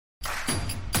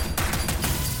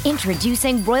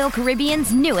Introducing Royal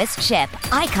Caribbean's newest ship,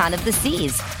 Icon of the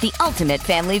Seas, the ultimate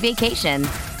family vacation.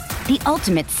 The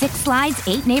ultimate 6 slides,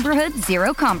 8 neighborhoods,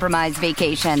 0 compromise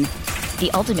vacation.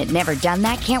 The ultimate never done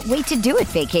that, can't wait to do it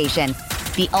vacation.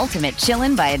 The ultimate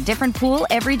chillin' by a different pool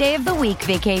every day of the week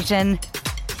vacation.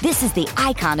 This is the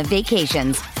Icon of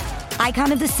vacations.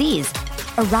 Icon of the Seas,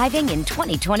 arriving in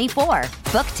 2024.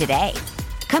 Book today.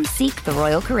 Come seek the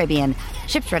Royal Caribbean.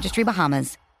 Ships Registry,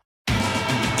 Bahamas.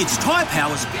 It's Tyre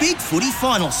Power's Big Footy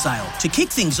Final Sale. To kick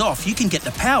things off, you can get the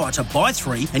power to buy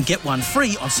 3 and get 1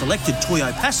 free on selected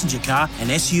Toyo passenger car and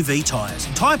SUV tyres.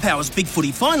 Tyre Power's Big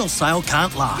Footy Final Sale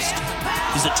can't last.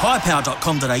 Visit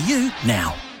tyrepower.com.au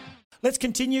now. Let's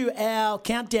continue our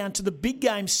countdown to the big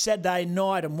game Saturday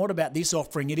night. And what about this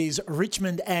offering? It is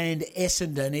Richmond and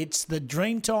Essendon. It's the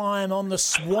dream time on the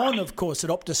Swan, of course, at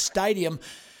Optus Stadium.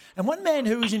 And one man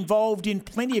who is involved in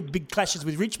plenty of big clashes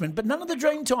with Richmond, but none of the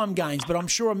Dreamtime games, but I'm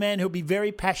sure a man who'll be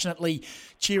very passionately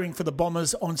cheering for the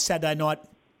Bombers on Saturday night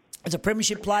as a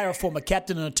premiership player, a former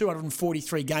captain and a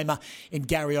 243 gamer in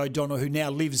Gary O'Donnell, who now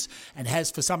lives and has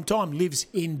for some time lives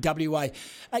in WA.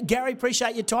 Gary,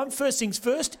 appreciate your time. First things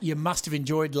first, you must have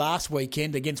enjoyed last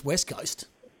weekend against West Coast.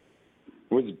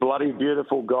 It was bloody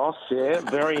beautiful, Goss. Yeah,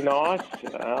 very nice.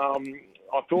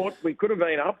 I thought we could have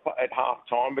been up at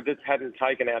half-time, but just hadn't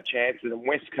taken our chances, and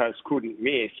West Coast couldn't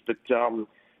miss. But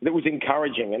it was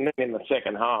encouraging. And then in the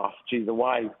second half, gee, the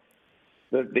way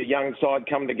the young side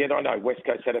come together. I know West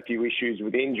Coast had a few issues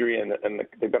with injury, and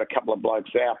they've got a couple of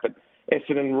blokes out, but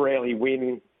Essendon rarely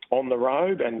win on the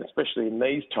road, and especially in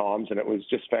these times, and it was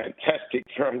just fantastic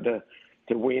for them to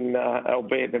win,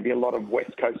 albeit there'd be a lot of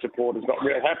West Coast supporters not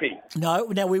real happy. No,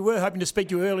 now we were hoping to speak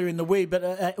to you earlier in the week,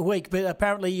 but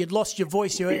apparently you'd lost your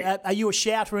voice. Are you a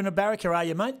shouter and a barracker, are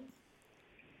you, mate?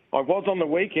 I was on the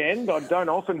weekend. I don't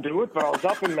often do it, but I was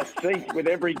up in my seat with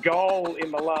every goal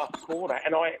in the last quarter,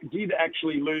 and I did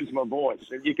actually lose my voice.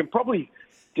 You can probably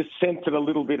just sense it a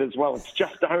little bit as well. It's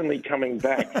just only coming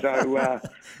back. So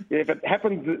if it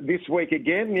happens this week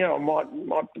again, I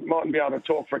might be able to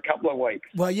talk for a couple of weeks.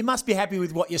 Well, you must be happy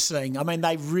with what you're seeing. I mean,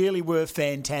 they really were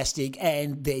fantastic,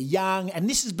 and they're young, and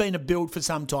this has been a build for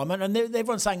some time. And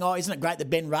everyone's saying, "Oh, isn't it great that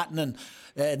Ben Rutten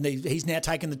and he's now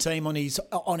taken the team on his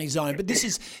own?" But this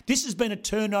has been a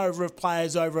turnover of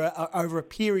players over a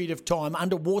period of time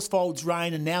under Worsfold's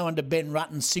reign and now under Ben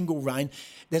Rutten's single reign.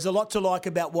 There's a lot to like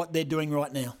about what they're doing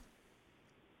right now.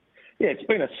 Yeah, it's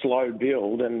been a slow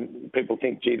build, and people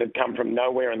think, gee, they've come from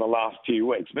nowhere in the last few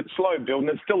weeks. But slow build, and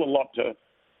there's still a lot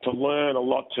to learn, a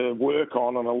lot to work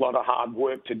on, and a lot of hard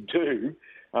work to do.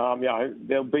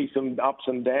 There'll be some ups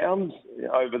and downs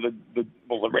over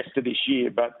the rest of this year,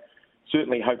 but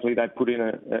certainly, hopefully, they put in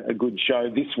a good show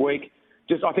this week.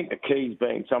 I think the keys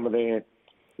being some of their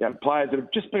players that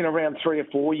have just been around 3 or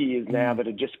 4 years now that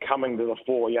are just coming to the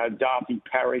fore. Darcy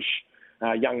Parish,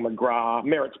 young McGrath.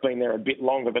 Merritt's been there a bit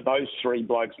longer, but those 3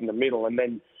 blokes in the middle, and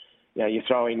then you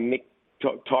throw in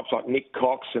types like Nick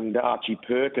Cox and Archie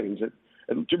Perkins.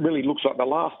 It really looks like the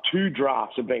last 2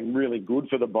 drafts have been really good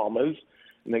for the Bombers,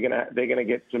 and they're gonna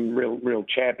get some real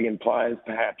champion players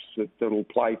perhaps that'll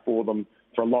play for them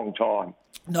for a long time.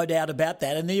 No doubt about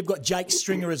that. And then you've got Jake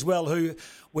Stringer as well, who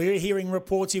we're hearing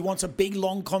reports he wants a big,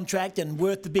 long contract and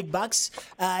worth the big bucks.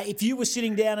 If you were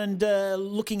sitting down and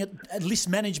looking at list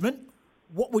management,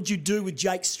 what would you do with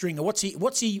Jake Stringer? What's he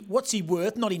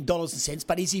worth? Not in dollars and cents,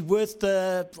 but is he worth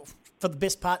for the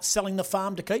best part selling the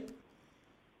farm to keep?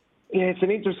 Yeah, it's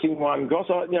an interesting one, Goss.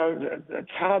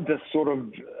 It's hard to sort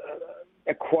of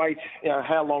equate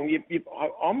how long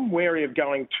I'm wary of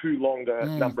going too long a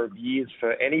number of years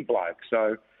for any bloke.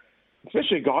 So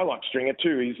especially a guy like Stringer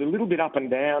too. He's a little bit up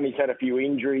and down. He's had a few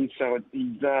injuries, so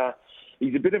he's a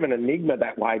bit of an enigma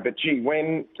that way. But gee,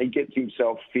 when he gets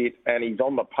himself fit and he's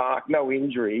on the park, no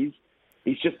injuries,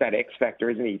 he's just that X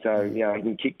factor, isn't he? So he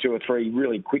can kick 2 or 3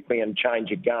 really quickly and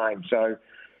change a game. So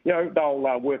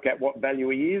they'll work out what value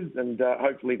he is, and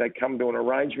hopefully they come to an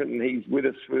arrangement, and he's with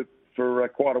us for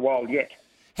quite a while yet.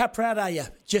 How proud are you,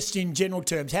 just in general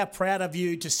terms, how proud of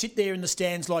you to sit there in the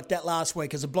stands like that last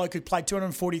week as a bloke who played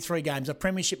 243 games, a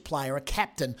premiership player, a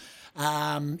captain,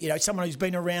 someone who's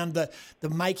been around the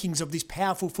makings of this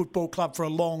powerful football club for a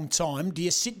long time? Do you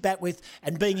sit back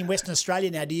and being in Western Australia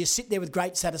now, do you sit there with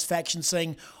great satisfaction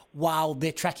seeing, wow,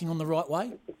 they're tracking on the right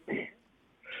way?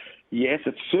 Yes,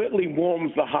 it certainly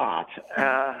warms the heart.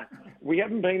 We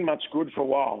haven't been much good for a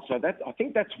while, so I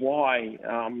think that's why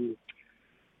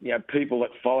people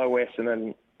that follow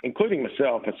Essendon, including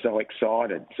myself, are so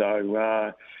excited.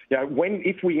 So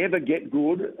if we ever get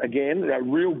good again,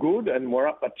 real good, and we're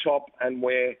up the top, and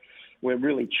we're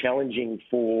really challenging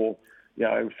for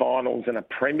finals and a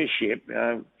premiership,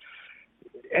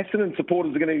 Essendon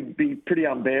supporters are going to be pretty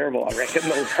unbearable, I reckon,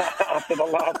 after the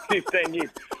last 15 years.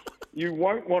 You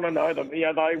won't want to know them.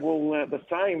 They will, the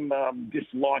same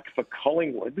dislike for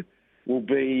Collingwood will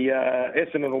be,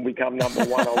 Essendon will become number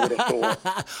one, I would have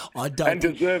thought. And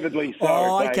deservedly so.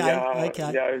 Oh,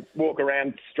 okay. They walk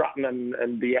around strutting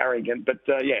and be arrogant. But,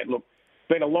 look, it's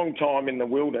been a long time in the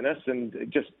wilderness, and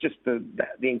just the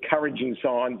encouraging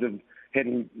signs of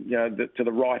heading to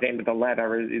the right end of the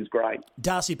ladder is great.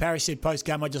 Darcy Parish said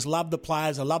post-game, I just love the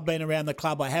players. I love being around the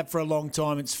club. I have for a long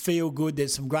time. It's feel good.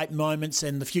 There's some great moments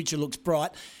and the future looks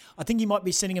bright. I think you might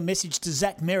be sending a message to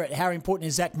Zach Merritt. How important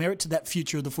is Zach Merritt to that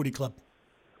future of the footy club?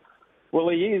 Well,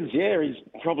 he is, yeah. He's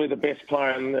probably the best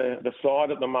player on the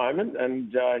side at the moment, and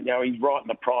he's right in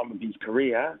the prime of his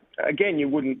career. Again, you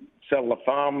wouldn't sell the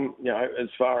farm, as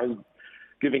far as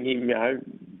giving him,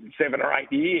 7 or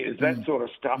 8 years, that sort of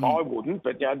stuff. I wouldn't,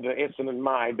 but the Essendon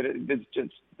may. But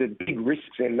there's big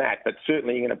risks in that. But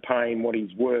certainly you're going to pay him what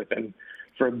he's worth, and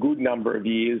for a good number of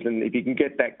years. And if you can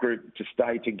get that group to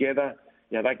stay together,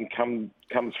 they can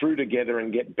come through together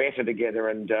and get better together,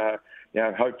 and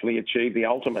hopefully achieve the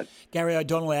ultimate. Gary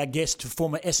O'Donnell, our guest,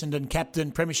 former Essendon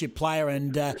captain, premiership player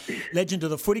and legend of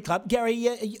the footy club. Gary,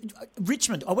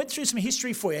 Richmond, I went through some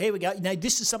history for you. Here we go. Now,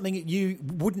 this is something that you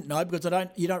wouldn't know because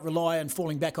you don't rely on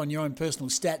falling back on your own personal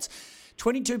stats.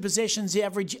 22 possessions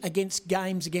average against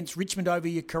games against Richmond over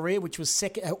your career, which was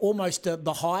second, almost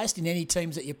the highest in any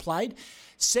teams that you played.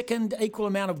 Second equal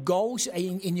amount of goals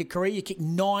in your career. You kicked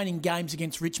 9 in games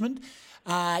against Richmond.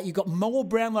 You got more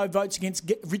Brownlow votes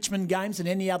against Richmond games than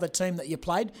any other team that you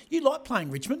played. You like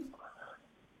playing Richmond?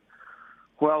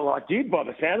 Well, I did by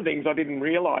the sound of things. I didn't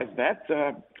realise that.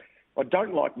 I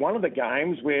don't like one of the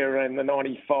games where in the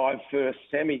 95 first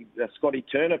semi, Scotty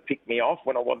Turner picked me off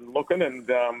when I wasn't looking, and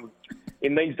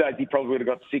in these days he probably would have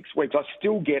got 6 weeks. I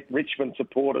still get Richmond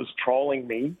supporters trolling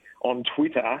me on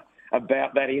Twitter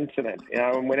about that incident,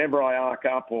 and whenever I arc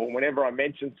up or whenever I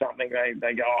mention something,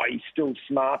 they go, "Oh, he's still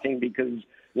smarting because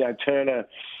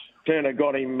Turner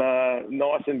got him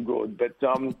nice and good." But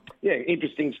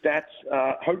interesting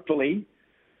stats. Hopefully,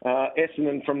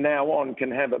 Essendon from now on can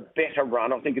have a better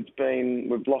run. I think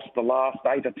we've lost the last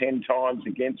 8 or 10 times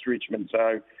against Richmond,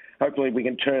 so hopefully we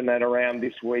can turn that around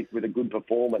this week with a good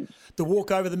performance. The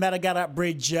walk over the Matagarup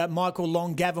Bridge, Michael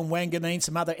Long, Gavin Wanganeen,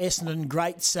 some other Essendon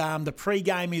greats. The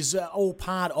pre-game is all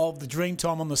part of the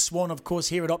Dreamtime on the Swan, of course,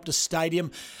 here at Optus Stadium.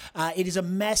 It is a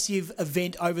massive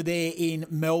event over there in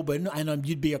Melbourne, and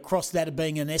you'd be across that of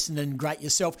being an Essendon great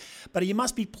yourself. But you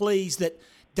must be pleased that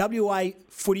WA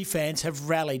footy fans have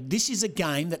rallied. This is a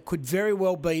game that could very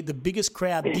well be the biggest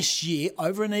crowd this year,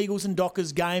 over an Eagles and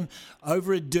Dockers game,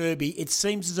 over a derby. It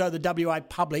seems as though the WA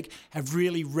public have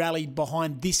really rallied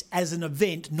behind this as an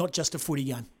event, not just a footy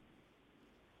game.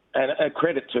 And a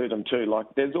credit to them too. Like,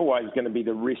 there's always going to be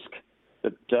the risk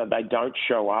that they don't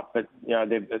show up, but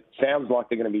it sounds like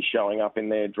they're going to be showing up in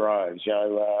their droves.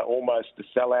 Almost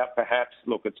a sellout, perhaps.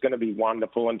 Look, it's going to be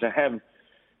wonderful, and to have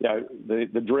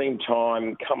the dream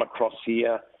time come across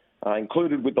here,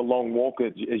 included with the long walk,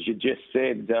 as you just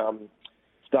said,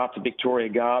 start to Victoria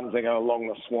Gardens, they go along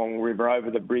the Swan River, over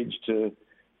the bridge to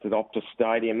the Optus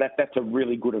Stadium. That's a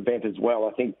really good event as well.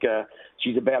 I think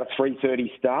she's about a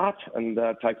 3:30 start and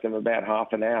takes them about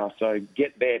half an hour. So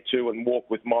get there too and walk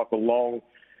with Michael Long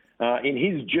in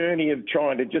his journey of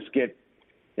trying to just get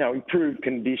improved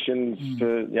conditions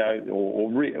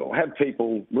or have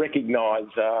people recognise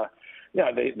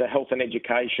the health and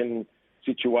education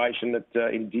situation that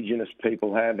Indigenous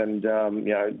people have, and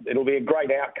it'll be a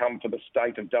great outcome for the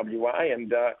state of WA,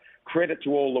 and credit to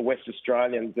all the West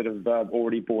Australians that have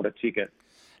already bought a ticket.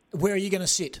 Where are you going to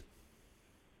sit?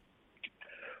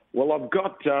 Well, I'm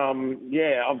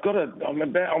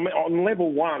on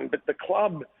level 1, but the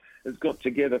club has got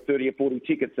together 30 or 40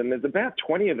 tickets, and there's about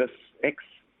 20 of us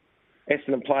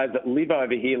ex-Essendon players that live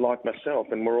over here like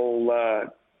myself, and we're all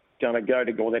going to go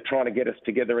to, or they're trying to get us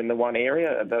together in the one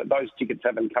area. Those tickets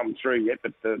haven't come through yet,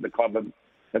 but the club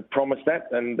have promised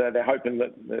that, and they're hoping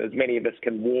that as many of us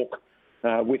can walk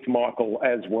with Michael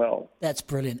as well. That's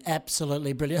brilliant,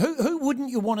 absolutely brilliant. Who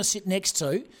wouldn't you want to sit next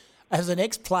to as an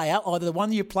ex-player, either the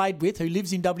one you played with who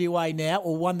lives in WA now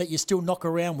or one that you still knock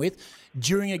around with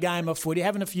during a game of footy,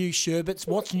 having a few sherbets,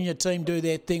 watching your team do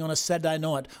their thing on a Saturday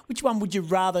night? Which one would you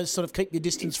rather sort of keep your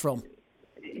distance from?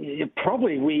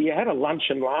 Probably. We had a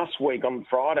luncheon last week on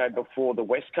Friday before the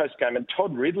West Coast game, and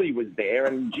Todd Ridley was there,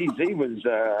 and he was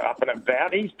up and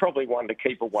about. He's probably one to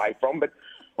keep away from. But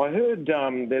I heard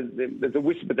there's a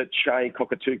whisper that Shea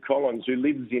Cockatoo Collins, who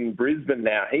lives in Brisbane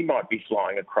now, he might be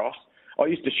flying across. I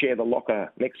used to share the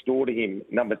locker next door to him,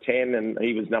 number 10, and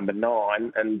he was number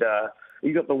 9. And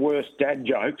he's got the worst dad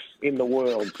jokes in the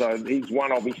world. So he's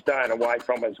one I'll be staying away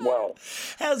from as well.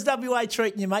 How's WA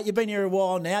treating you, mate? You've been here a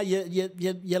while now. You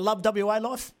love WA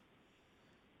life?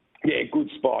 Yeah, good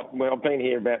spot. Well, I've been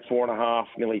here about 4.5,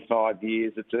 nearly 5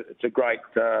 years. It's a great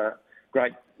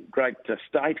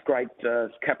state, great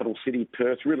capital city,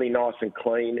 Perth. Really nice and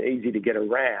clean, easy to get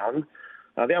around.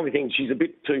 The only thing, she's a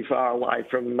bit too far away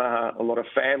from a lot of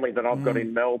family that I've got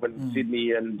in Melbourne,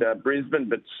 Sydney and Brisbane,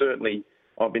 but certainly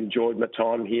I've enjoyed my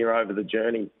time here over the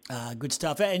journey. Good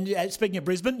stuff. And speaking of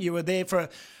Brisbane, you were there for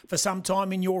some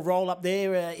time in your role up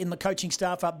there, in the coaching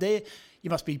staff up there. You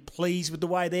must be pleased with the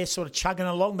way they're sort of chugging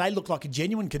along. They look like a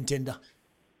genuine contender.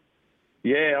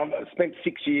 Yeah, I've spent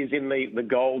 6 years in the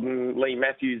golden Lee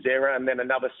Matthews era and then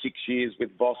another 6 years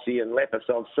with Vossi and Leper.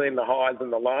 So I've seen the highs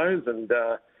and the lows, and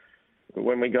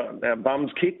when we got our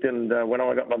bums kicked and when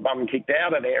I got my bum kicked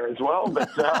out of there as well. But,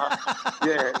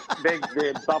 yeah,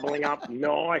 they're bubbling up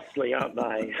nicely, aren't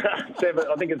they?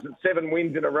 I think it's 7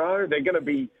 wins in a row. They're going to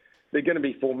be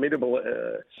formidable,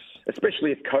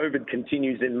 especially if COVID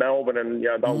continues in Melbourne and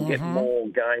they'll get more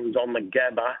games on the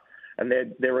Gabba. And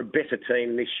they're a better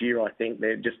team this year, I think.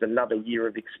 They're just another year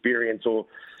of experience, or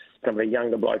some of the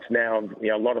younger blokes now,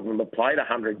 a lot of them have played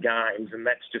 100 games, and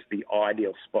that's just the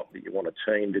ideal spot that you want a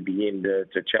team to be in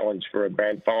to challenge for a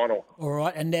grand final. All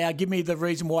right, and now give me the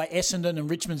reason why Essendon and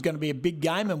Richmond's going to be a big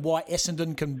game and why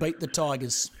Essendon can beat the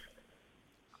Tigers.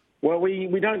 Well,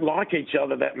 we don't like each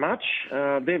other that much.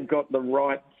 They've got the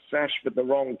right sash but the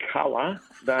wrong colour.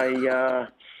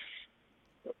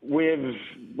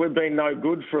 We've been no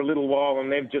good for a little while,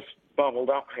 and they've just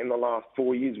bubbled up in the last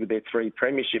 4 years with their 3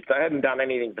 premierships. They hadn't done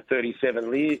anything for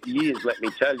 37 years, let me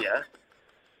tell you.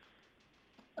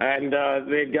 And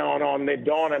they're going on, they're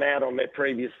dining out on their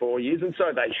previous 4 years, and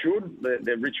so they should.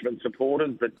 They're Richmond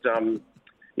supporters, but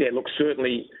look,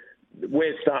 certainly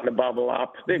we're starting to bubble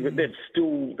up. They've got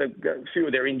a few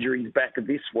of their injuries back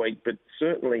this week, but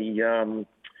certainly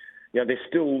they're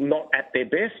still not at their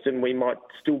best, and we might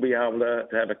still be able to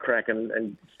have a crack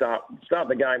and start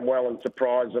the game well and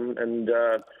surprise them and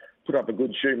put up a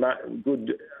good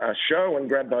show and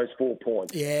grab those 4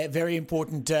 points. Yeah, very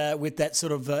important with that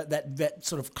sort of that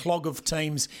sort of clog of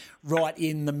teams right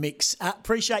in the mix.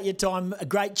 Appreciate your time. A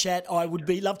great chat. I would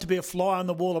love to be a fly on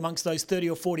the wall amongst those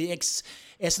 30 or 40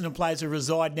 ex-Essendon players who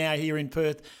reside now here in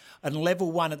Perth and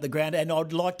level 1 at the ground. And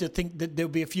I'd like to think that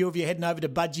there'll be a few of you heading over to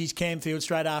Budgie's Camfield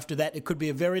straight after that. It could be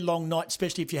a very long night,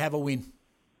 especially if you have a win.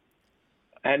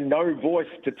 And no voice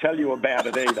to tell you about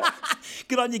it either.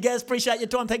 Good on you, Gaz. Appreciate your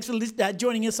time. Thanks for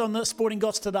joining us on the Sporting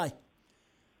Goss today.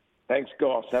 Thanks,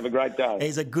 Goss. Have a great day.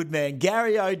 He's a good man.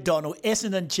 Gary O'Donnell,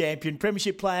 Essendon champion,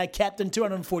 premiership player, captain,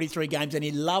 243 games, and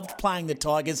he loved playing the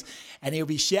Tigers, and he'll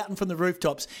be shouting from the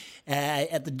rooftops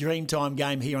at the Dreamtime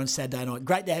game here on Saturday night.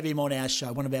 Great to have him on our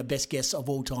show, one of our best guests of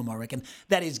all time, I reckon.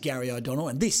 That is Gary O'Donnell,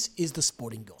 and this is the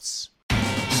Sporting Goss.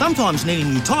 Sometimes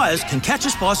needing new tyres can catch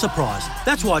us by surprise.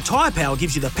 That's why Tyre Power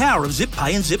gives you the power of Zip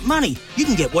Pay and Zip Money. You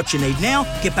can get what you need now,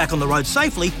 get back on the road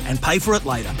safely and pay for it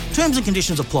later. Terms and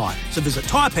conditions apply. So visit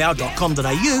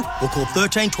tyrepower.com.au or call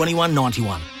 13 21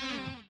 91.